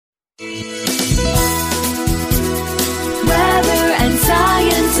Weather and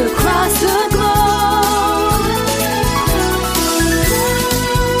science across the globe.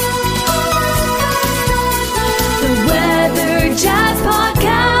 The Weather Jazz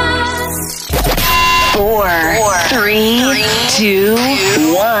Podcast. 4, 3, 2,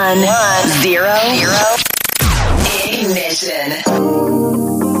 1, 0. Ignition.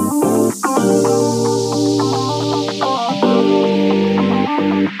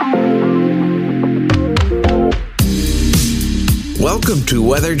 Welcome to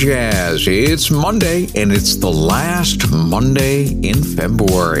Weather Jazz. It's Monday, and it's the last Monday in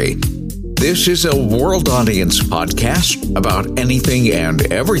February. This is a world audience podcast about anything and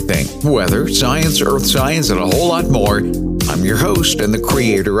everything, weather, science, earth science, and a whole lot more. I'm your host and the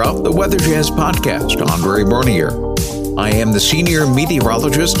creator of the Weather Jazz podcast, Andre Bernier. I am the senior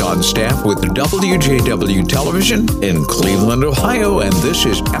meteorologist on staff with WJW Television in Cleveland, Ohio, and this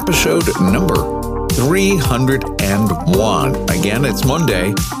is episode number 301. Again, it's Monday,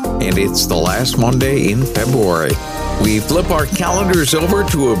 and it's the last Monday in February. We flip our calendars over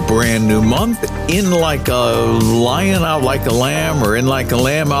to a brand new month. In like a lion, out like a lamb, or in like a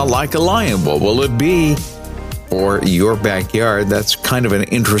lamb, out like a lion. What will it be for your backyard? That's kind of an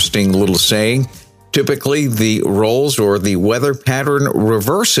interesting little saying. Typically, the roles or the weather pattern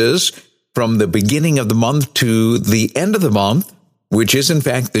reverses from the beginning of the month to the end of the month, which is, in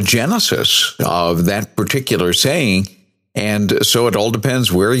fact, the genesis of that particular saying. And so it all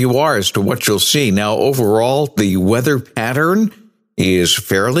depends where you are as to what you'll see. Now, overall, the weather pattern is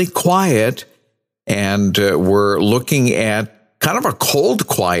fairly quiet, and we're looking at kind of a cold,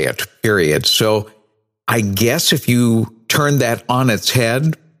 quiet period. So I guess if you turn that on its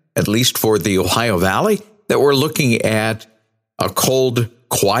head, at least for the Ohio Valley, that we're looking at a cold,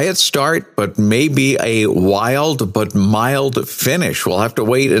 quiet start, but maybe a wild but mild finish. We'll have to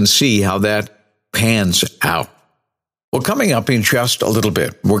wait and see how that pans out. Well, coming up in just a little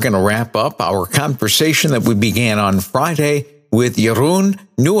bit, we're going to wrap up our conversation that we began on Friday with Jeroen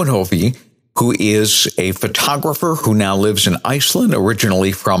Nieuwenhoven, who is a photographer who now lives in Iceland,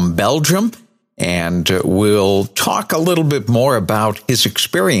 originally from Belgium. And we'll talk a little bit more about his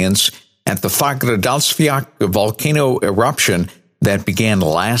experience at the Fagradalsfjall volcano eruption that began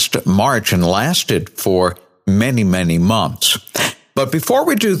last March and lasted for many, many months. But before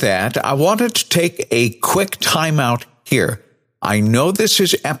we do that, I wanted to take a quick time out here. I know this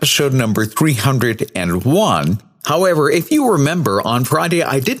is episode number 301. However, if you remember, on Friday,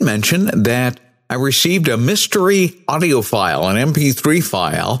 I did mention that I received a mystery audio file, an MP3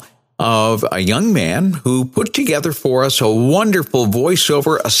 file, of a young man who put together for us a wonderful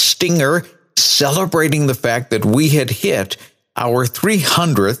voiceover, a stinger, celebrating the fact that we had hit our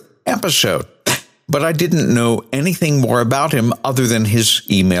 300th episode. But I didn't know anything more about him other than his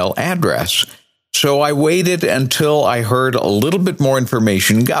email address. So I waited until I heard a little bit more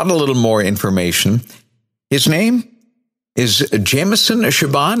information, got a little more information. His name is Jameson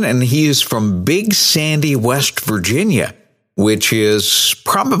Shaban, and he is from Big Sandy, West Virginia, which is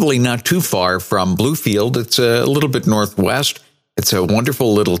probably not too far from Bluefield. It's a little bit northwest. It's a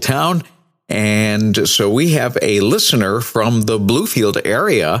wonderful little town. And so we have a listener from the Bluefield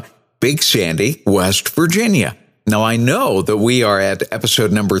area, Big Sandy, West Virginia. Now, I know that we are at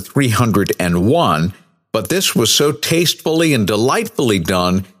episode number 301, but this was so tastefully and delightfully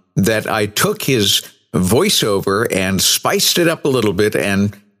done that I took his voiceover and spiced it up a little bit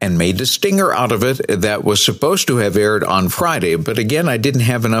and made a stinger out of it that was supposed to have aired on Friday. But again, I didn't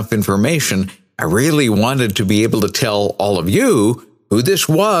have enough information. I really wanted to be able to tell all of you who this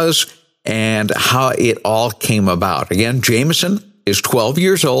was and how it all came about. Again, Jameson is 12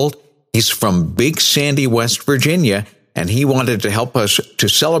 years old. He's from Big Sandy, West Virginia, and he wanted to help us to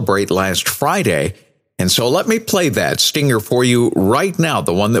celebrate last Friday. And so let me play that stinger for you right now,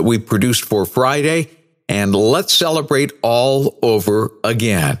 the one that we produced for Friday. And let's celebrate all over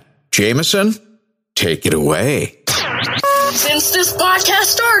again. Jameson, take it away. Since this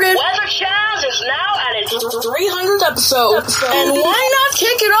podcast started, Weather Jazz is now at its 300th episode. And why not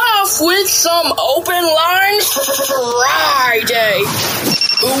kick it off with some open lines Friday?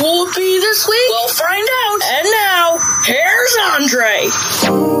 Who will it be this week? We'll find out. And now, here's Andre.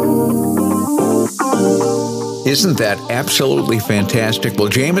 Isn't that absolutely fantastic? Well,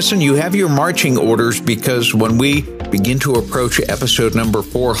 Jameson, you have your marching orders because when we begin to approach episode number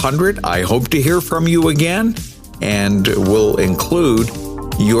 400, I hope to hear from you again, and we'll include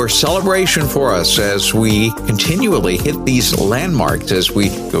your celebration for us as we continually hit these landmarks as we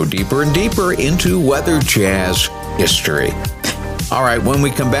go deeper and deeper into Weather Jazz history. All right, when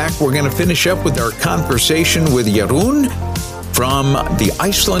we come back, we're going to finish up with our conversation with Jeroen from the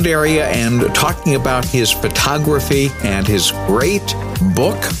Iceland area and talking about his photography and his great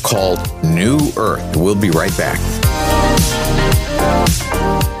book called New Earth. We'll be right back.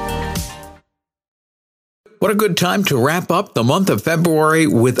 What a good time to wrap up the month of February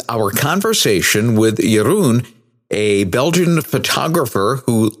with our conversation with Jeroen, a Belgian photographer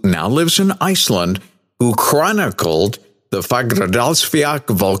who now lives in Iceland, who chronicled the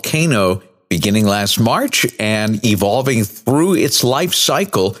Fagradalsfjall volcano beginning last March and evolving through its life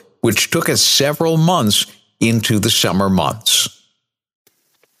cycle, which took us several months into the summer months.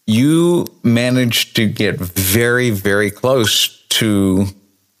 You managed to get very, very close to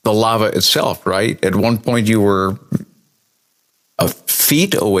the lava itself, right? At one point, you were a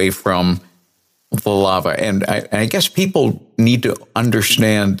feet away from the lava. And I guess people need to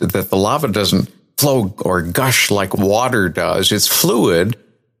understand that the lava doesn't flow or gush like water does. It's fluid,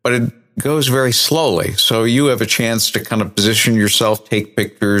 but it goes very slowly. So you have a chance to kind of position yourself, take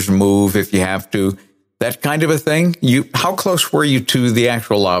pictures, move if you have to, that kind of a thing. How close were you to the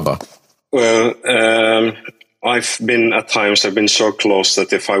actual lava? Well, I've been so close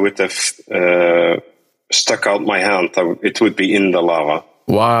that if I would have stuck out my hand, it would be in the lava.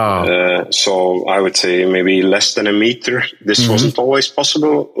 Wow. So I would say maybe less than a meter. This wasn't always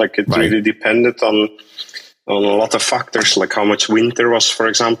possible. Like it really depended on a lot of factors, like how much wind there was, for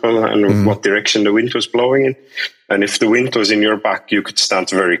example, and what direction the wind was blowing in. And if the wind was in your back, you could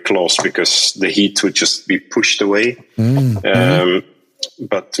stand very close because the heat would just be pushed away. But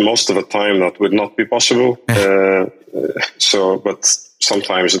most of the time that would not be possible. But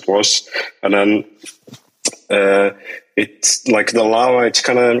sometimes it was. And then it's like the lava, it's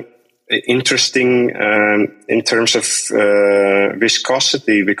kind of interesting in terms of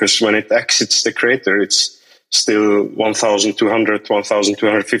viscosity, because when it exits the crater, it's still 1,200,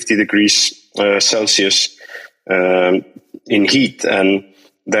 1,250 degrees Celsius in heat. And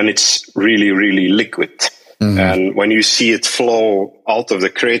then it's really, really liquid. And when you see it flow out of the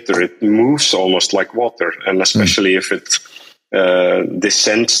crater, it moves almost like water. And especially if it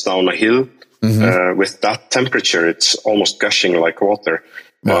descends down a hill with that temperature, it's almost gushing like water.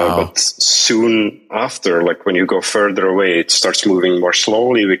 But soon after, like when you go further away, it starts moving more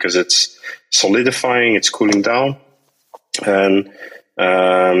slowly because it's solidifying, it's cooling down. And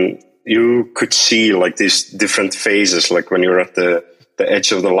you could see like these different phases, like when you're at the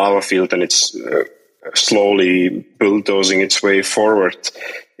edge of the lava field and it's slowly bulldozing its way forward.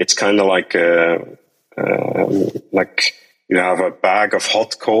 It's kind of like you have a bag of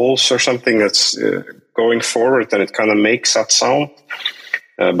hot coals or something that's going forward, and it kind of makes that sound.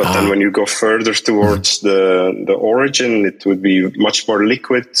 But then when you go further towards the origin, it would be much more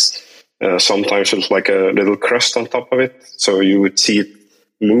liquid. Sometimes it's like a little crust on top of it. So you would see it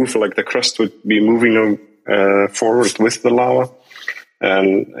move, like the crust would be moving forward with the lava.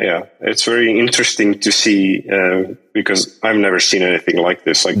 And yeah, it's very interesting to see because I've never seen anything like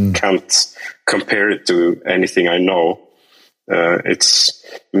this. I can't compare it to anything I know. It's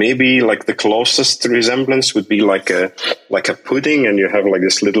maybe like the closest resemblance would be like a pudding, and you have like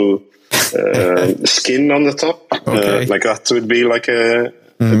this little skin on the top. Okay. Like that would be like a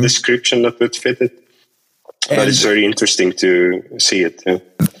description that would fit it. But it's very interesting to see it. Yeah.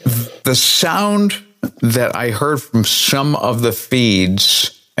 The sound that I heard from some of the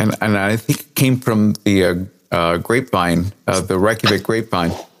feeds, and I think it came from the grapevine, the Reykjavik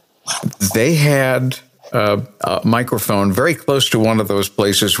grapevine, they had a microphone very close to one of those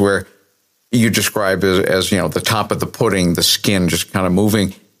places where you describe as the top of the pudding, the skin just kind of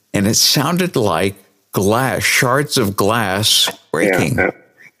moving, and it sounded like glass, shards of glass breaking.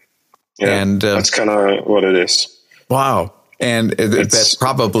 Yeah, and that's kind of what it is. Wow. And that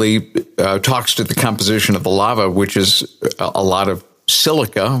probably talks to the composition of the lava, which is a lot of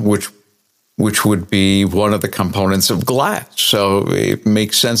silica, which would be one of the components of glass. So it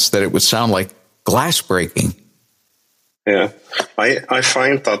makes sense that it would sound like glass breaking. Yeah, I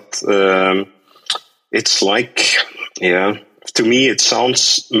find that it's like, to me it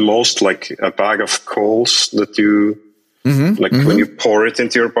sounds most like a bag of coals that you, when you pour it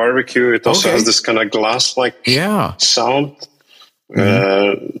into your barbecue, it also has this kind of glass-like sound.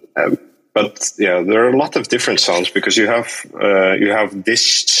 But yeah, there are a lot of different sounds because you have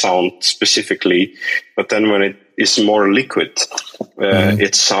this sound specifically, but then when it is more liquid,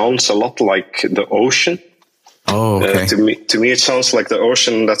 it sounds a lot like the ocean. Oh, okay. To me, it sounds like the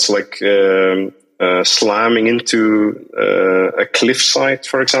ocean that's like slamming into a cliffside,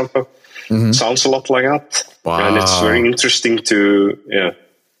 for example. Sounds a lot like that. Wow. And it's very interesting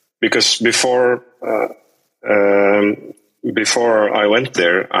because before I went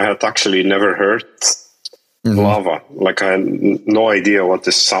there, I had actually never heard lava. Like I had no idea what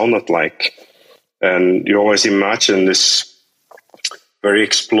this sounded like. And you always imagine this very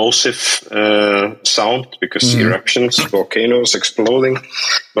explosive sound because eruptions, volcanoes exploding.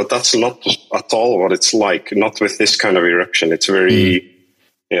 But that's not at all what it's like, not with this kind of eruption. It's very,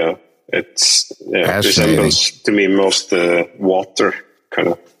 resembles to me most water kind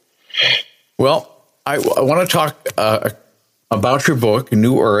of. Well, I want to talk about your book,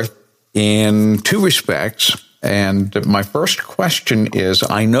 New Earth, in two respects. And my first question is,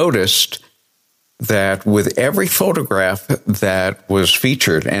 I noticed that with every photograph that was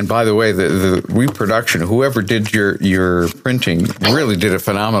featured, and by the way, the reproduction, whoever did your printing really did a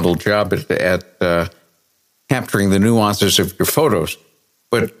phenomenal job at capturing the nuances of your photos.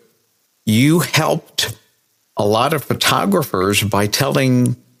 But you helped a lot of photographers by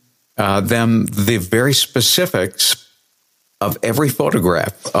telling them the very specifics of every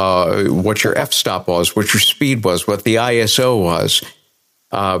photograph, what your f-stop was, what your speed was, what the ISO was.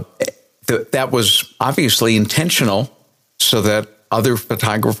 That was obviously intentional so that other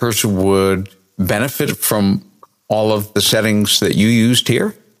photographers would benefit from all of the settings that you used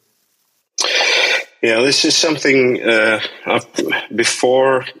here? Yeah, this is something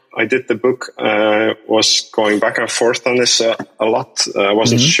before I did the book, was going back and forth on this a lot. I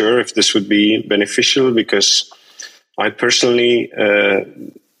wasn't sure if this would be beneficial because I personally, I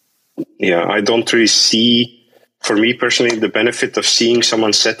don't really see, for me personally, the benefit of seeing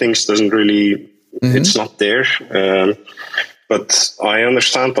someone's settings doesn't really, it's not there. But I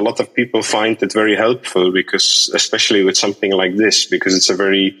understand a lot of people find it very helpful because, especially with something like this, because it's a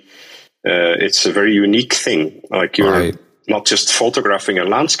very unique thing. Like you're not just photographing a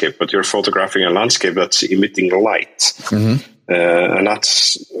landscape, but you're photographing a landscape that's emitting light. And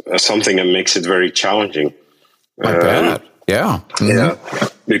that's something that makes it very challenging. I bet. Yeah. Yeah.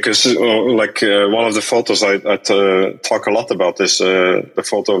 Because one of the photos I talk a lot about is the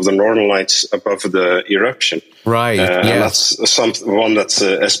photo of the Northern Lights above the eruption. Right. And that's one that's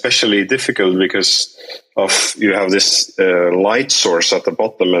especially difficult because you have this light source at the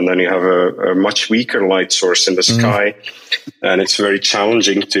bottom, and then you have a much weaker light source in the sky, and it's very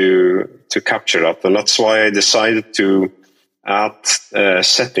challenging to capture that. And that's why I decided to add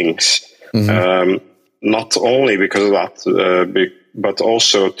settings. Not only because of that, but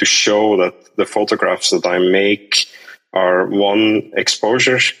also to show that the photographs that I make are one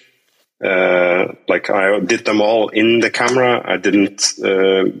exposure. Like I did them all in the camera. I didn't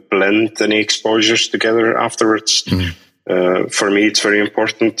blend any exposures together afterwards. For me, it's very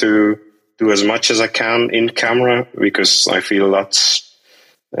important to do as much as I can in camera because I feel that's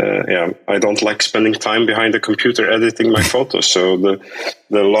I don't like spending time behind the computer editing my photos. So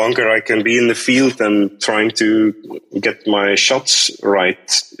the longer I can be in the field and trying to get my shots right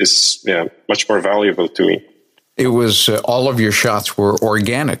is much more valuable to me. It was all of your shots were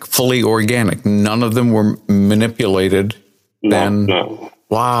organic, fully organic. None of them were manipulated. No.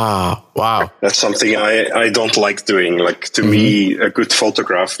 Wow. That's something I don't like doing. Like to me, a good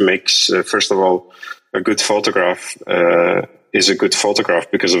photograph makes, first of all, a good photograph is a good photograph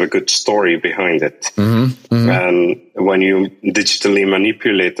because of a good story behind it. And when you digitally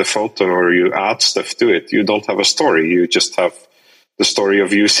manipulate the photo or you add stuff to it, you don't have a story. You just have the story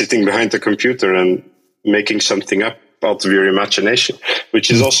of you sitting behind the computer and making something up out of your imagination,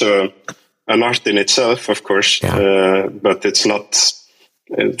 which is also an art in itself, of course. But it's not,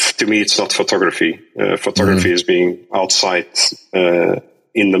 to me, it's not photography. Photography is being outside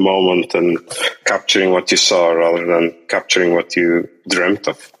in the moment and capturing what you saw rather than capturing what you dreamt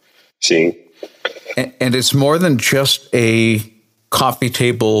of seeing. And it's more than just a coffee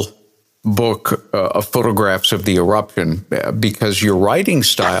table book of photographs of the eruption, because your writing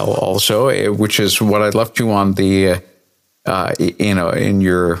style also, which is what I left you on the, in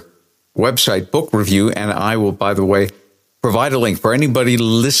your website book review, and I will, by the way, provide a link for anybody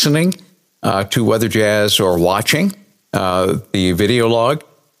listening to Weather Jazz or watching the video log.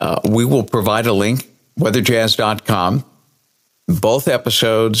 We will provide a link, weatherjazz.com. Both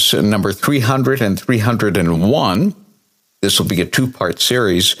episodes, number 300 and 301. This will be a two-part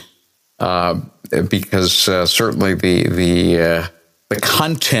series because certainly the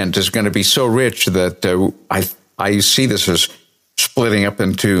content is going to be so rich that I see this as splitting up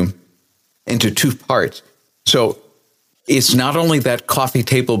into two parts. So it's not only that coffee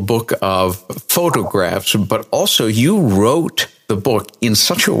table book of photographs, but also you wrote the book in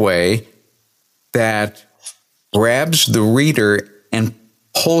such a way that grabs the reader and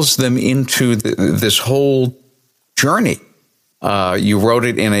pulls them into this whole journey. You wrote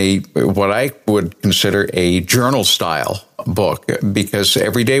it in what I would consider a journal style book because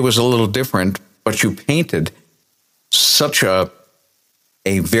every day was a little different, but you painted such a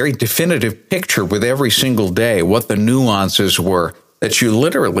very definitive picture with every single day, what the nuances were, that you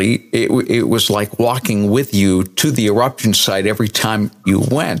literally, it was like walking with you to the eruption site every time you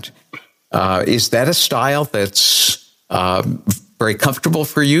went. Is that a style that's very comfortable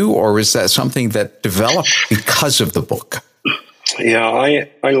for you, or is that something that developed because of the book? Yeah,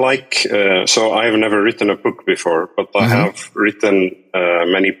 I like, so I've never written a book before, but I have written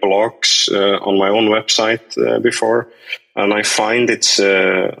many blogs on my own website before. And I find it's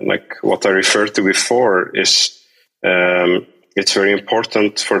like what I referred to before is it's very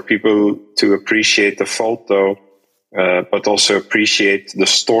important for people to appreciate the photo, but also appreciate the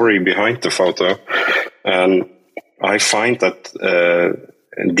story behind the photo. And I find that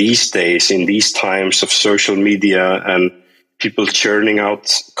these days, in these times of social media and people churning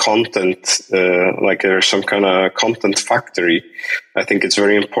out content, like there's some kind of content factory, I think it's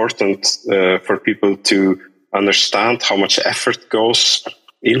very important for people to understand how much effort goes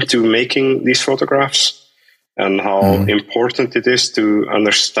into making these photographs and how important it is to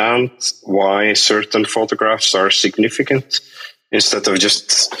understand why certain photographs are significant, instead of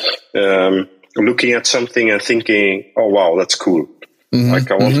just looking at something and thinking, oh, wow, that's cool. Like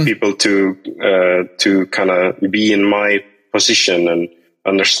I want people to kind of be in my position and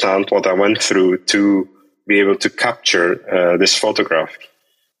understand what I went through to be able to capture this photograph.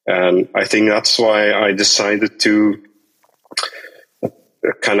 And I think that's why I decided to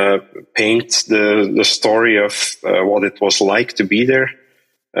kind of paint the story of what it was like to be there.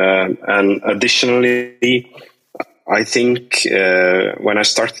 And additionally, I think when I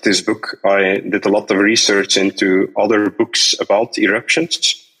started this book, I did a lot of research into other books about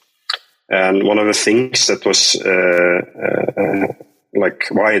eruptions. And one of the things that was like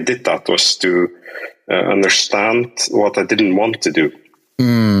why I did that was to understand what I didn't want to do.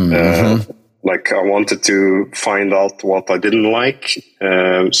 Like I wanted to find out what I didn't like,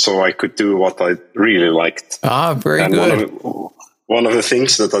 so I could do what I really liked. Very good. One of the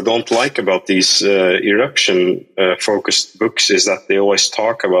things that I don't like about these eruption focused books is that they always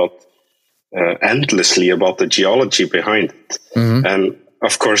talk about endlessly about the geology behind it. And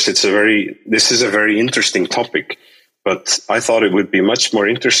of course, this is a very interesting topic, but I thought it would be much more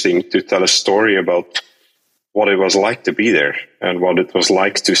interesting to tell a story about what it was like to be there and what it was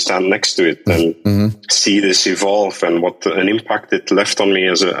like to stand next to it and see this evolve and what an impact it left on me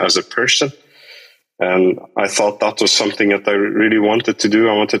as a person. And I thought that was something that I really wanted to do.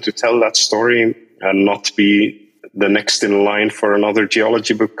 I wanted to tell that story and not be the next in line for another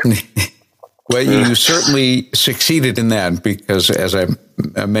geology book. Well, you certainly succeeded in that, because as I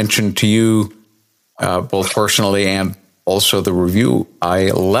mentioned to you, both personally and also the review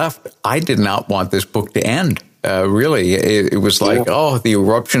I left, I did not want this book to end. Really, it was like, oh, the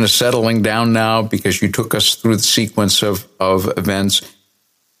eruption is settling down now, because you took us through the sequence of events.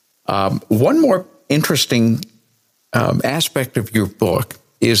 One more interesting aspect of your book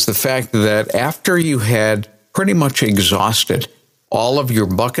is the fact that after you had pretty much exhausted all of your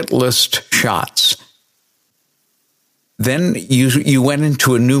bucket list shots, then you went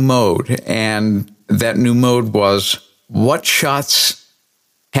into a new mode, and that new mode was, what shots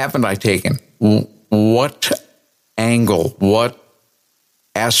haven't I taken? What angle, what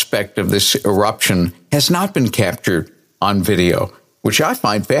aspect of this eruption has not been captured on video, which I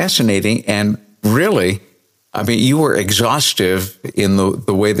find fascinating. And really, I mean, you were exhaustive in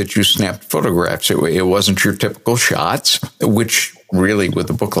the way that you snapped photographs. It wasn't your typical shots, which really with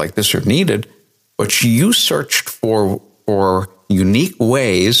a book like this are needed, but you searched for unique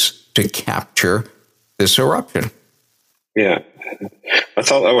ways to capture this eruption. Yeah, I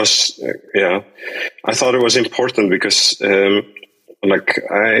thought that was, I thought it was important because, I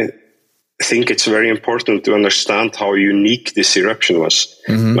think it's very important to understand how unique this eruption was.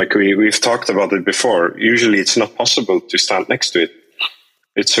 Like we've talked about it before. Usually it's not possible to stand next to it.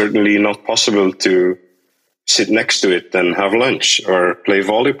 It's certainly not possible to sit next to it and have lunch or play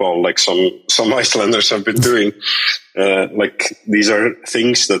volleyball like some Icelanders have been doing. Like these are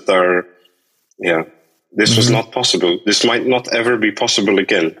things that are, this was not possible. This might not ever be possible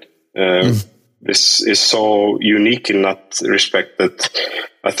again. This is so unique in that respect that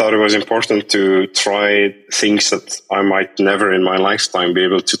I thought it was important to try things that I might never in my lifetime be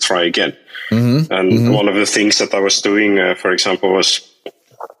able to try again. And one of the things that I was doing, for example, was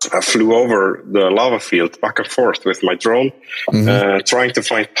I flew over the lava field back and forth with my drone, trying to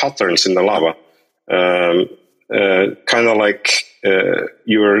find patterns in the lava. Kind of like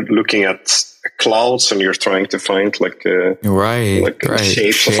you're looking at clouds and you're trying to find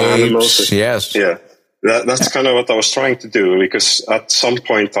shapes of animals. Yes. Yeah. that's kind of what I was trying to do, because at some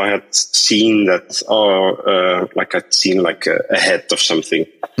point I had seen that, like I'd seen like a head of something,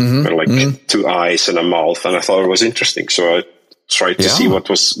 or like two eyes and a mouth, and I thought it was interesting. So I tried to see what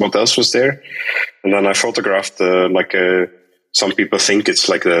else was there, and then I photographed some people think it's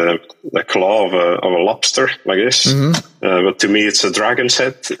like the claw of a lobster, like this, but to me it's a dragon's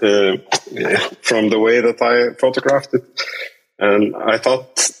head from the way that I photographed it. And I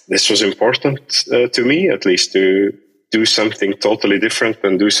thought this was important to me, at least, to do something totally different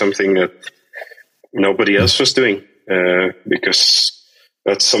and do something that nobody else was doing, because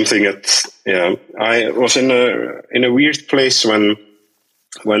that's something that, I was in a weird place when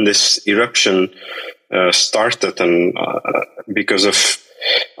this eruption started, and because of,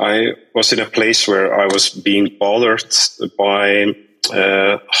 I was in a place where I was being bothered by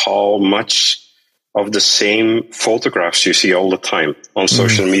how much of the same photographs you see all the time on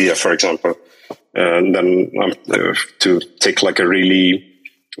social media, for example. And then to take like a really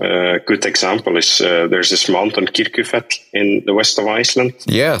good example is there's this mountain Kirkjufell in the west of Iceland.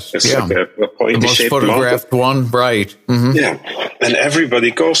 Yes, it's like a the most pointy-shaped photographed mountain. one, right? Yeah, and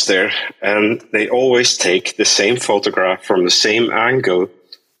everybody goes there, and they always take the same photograph from the same angle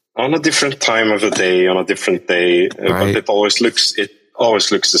on a different time of the day, on a different day, but it always looks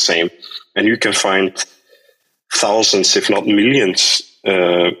the same. And you can find thousands, if not millions,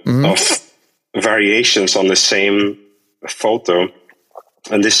 of variations on the same photo.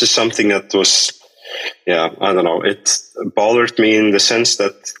 And this is something that was, I don't know, it bothered me in the sense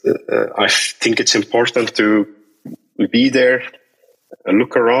that I think it's important to be there and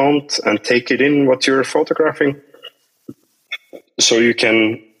look around and take it in what you're photographing, so you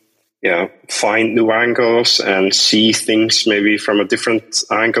can find new angles and see things maybe from a different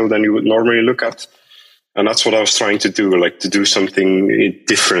angle than you would normally look at. And that's what I was trying to do, like to do something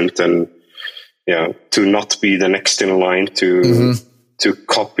different, and to not be the next in line to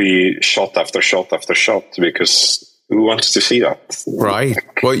copy shot after shot after shot, because who wants to see that? Right.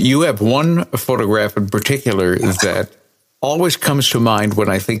 Well, you have one photograph in particular that always comes to mind when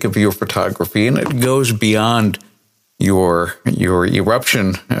I think of your photography, and it goes beyond your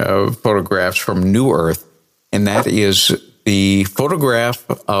eruption photographs from New Earth, and that is the photograph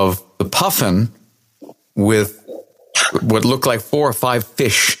of the puffin with what looked like 4 or 5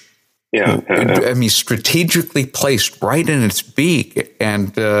 fish. I mean, strategically placed right in its beak,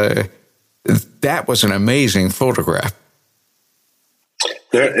 and that was an amazing photograph.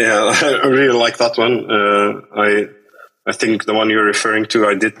 I really like that one. I think the one you're referring to,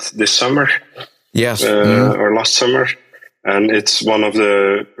 I did this summer. Yes. Or last summer. And it's one of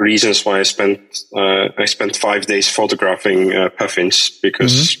the reasons why I spent 5 days photographing puffins,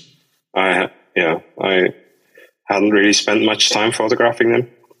 because I hadn't really spent much time photographing them.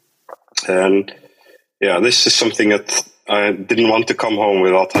 And this is something that I didn't want to come home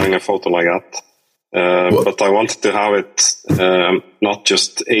without having a photo like that. But I wanted to have it not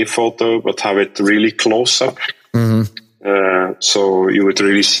just a photo, but have it really close up. So you would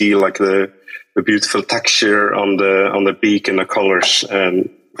really see like the beautiful texture on the beak and the colors and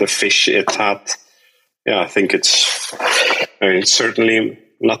the fish it had. I think it's certainly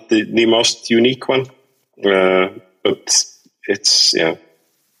not the most unique one, but it's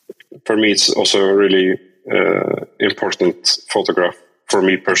for me it's also a really important photograph for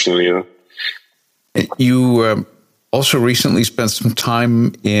me personally. You also recently spent some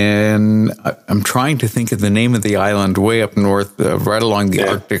time in, I'm trying to think of the name of the island way up north, right along the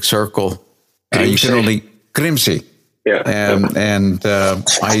Arctic Circle. You can only Grimsey. And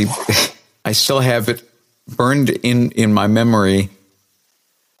I still have it burned in my memory.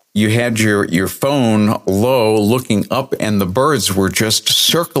 You had your phone low looking up, and the birds were just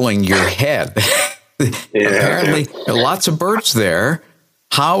circling your head. Apparently, there are lots of birds there.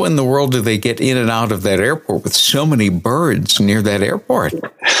 How in the world do they get in and out of that airport with so many birds near that airport?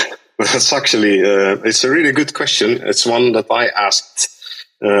 That's actually, it's a really good question. It's one that I asked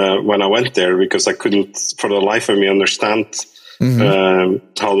when I went there, because I couldn't for the life of me understand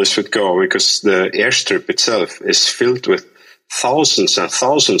how this would go, because the airstrip itself is filled with thousands and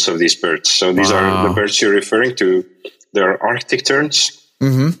thousands of these birds. So these are the birds you're referring to. They're Arctic terns.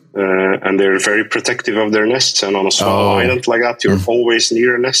 And they're very protective of their nests. And on a small island like that, you're always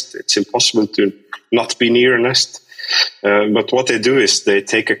near a nest. It's impossible to not be near a nest. But what they do is they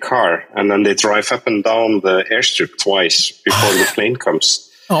take a car and then they drive up and down the airstrip twice before the plane comes.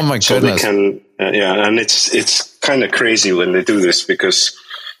 Oh my goodness! So they can, and it's kind of crazy when they do this, because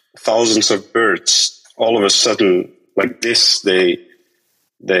thousands of birds all of a sudden like this they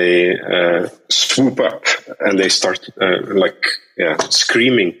swoop up and they start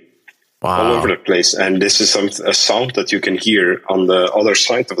screaming all over the place. And this is a sound that you can hear on the other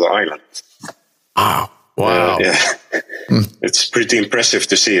side of the island. Wow. It's pretty impressive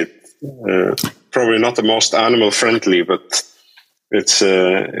to see it. Probably not the most animal friendly, but it's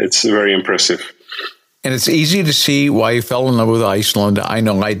very impressive. And it's easy to see why you fell in love with Iceland. I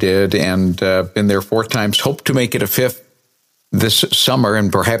know I did, and been there 4 times. Hope to make it a 5th this summer,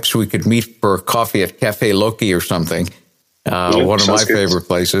 and perhaps we could meet for coffee at Cafe Loki or something, one of my favorite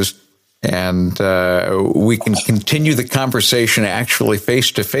places. And we can continue the conversation actually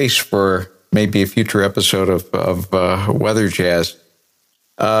face-to-face for maybe a future episode of Weather Jazz.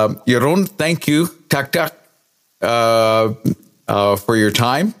 Jeroen, thank you, Tak, for your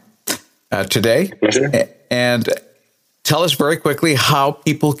time today. Pleasure. And tell us very quickly how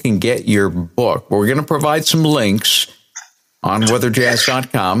people can get your book. We're going to provide some links on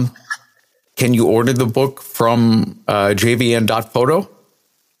weatherjazz.com. Can you order the book from jvn.photo?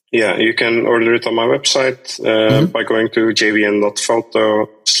 Yeah, you can order it on my website by going to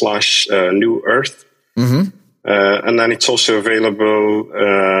jvn.photo/New Earth. And then it's also available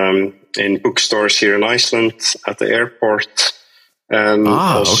in bookstores here in Iceland, at the airport, and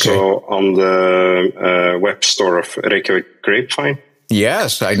also on the web store of Reykjavik Grapevine.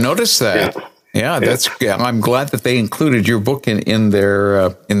 Yes, I noticed that. Yeah, I'm glad that they included your book in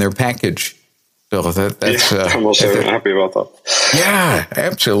their package. So that's I'm also happy about that. Yeah,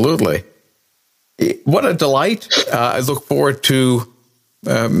 absolutely. What a delight! I look forward to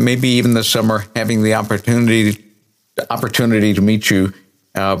maybe even this summer having the opportunity to meet you.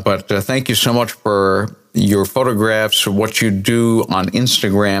 But thank you so much for your photographs, what you do on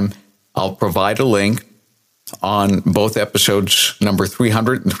Instagram. I'll provide a link on both episodes number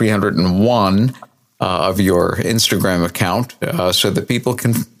 300 and 301 of your Instagram account so that people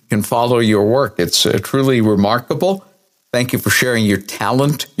can follow your work. It's truly remarkable. Thank you for sharing your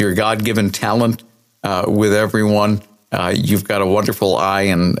talent, your God-given talent with everyone. You've got a wonderful eye,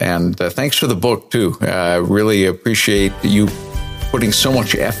 and thanks for the book, too. I really appreciate you putting so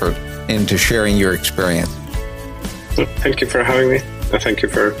much effort into sharing your experience. Thank you for having me. Thank you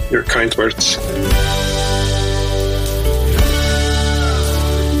for your kind words.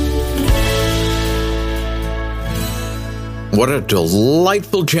 What a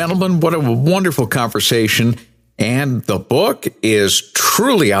delightful gentleman. What a wonderful conversation. And the book is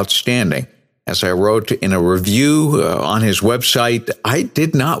truly outstanding. As I wrote in a review on his website, I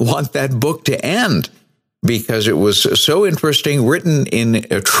did not want that book to end because it was so interesting, written in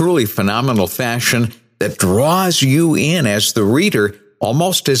a truly phenomenal fashion that draws you in as the reader,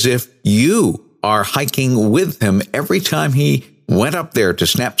 almost as if you are hiking with him every time he went up there to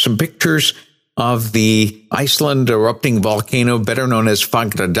snap some pictures of the Iceland erupting volcano, better known as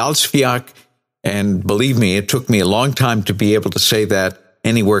Fagradalsfjall. And believe me, it took me a long time to be able to say that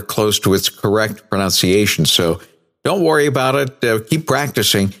anywhere close to its correct pronunciation. So don't worry about it. Keep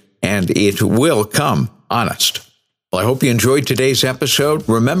practicing, and it will come honest. Well, I hope you enjoyed today's episode.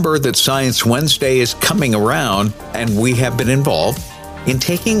 Remember that Science Wednesday is coming around, and we have been involved in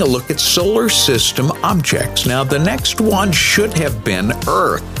taking a look at solar system objects. Now, the next one should have been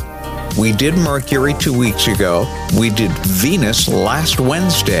Earth. We did Mercury 2 weeks ago. We did Venus last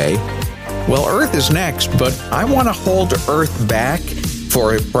Wednesday. Well, Earth is next, but I want to hold Earth back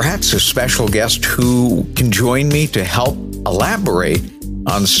for perhaps a special guest who can join me to help elaborate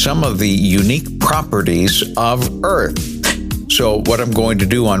on some of the unique properties of Earth. So what I'm going to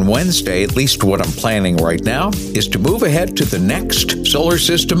do on Wednesday, at least what I'm planning right now, is to move ahead to the next solar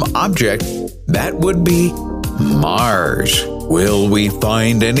system object. That would be Mars. Will we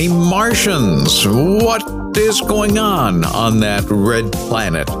find any Martians? What is going on that red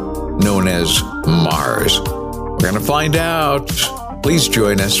planet known as Mars? We're going to find out. Please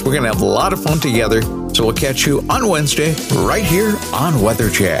join us. We're going to have a lot of fun together. So we'll catch you on Wednesday right here on Weather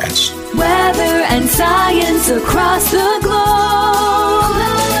Jazz. Weather and science across the globe.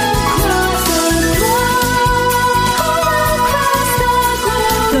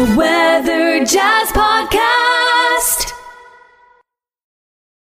 The Weather Jazz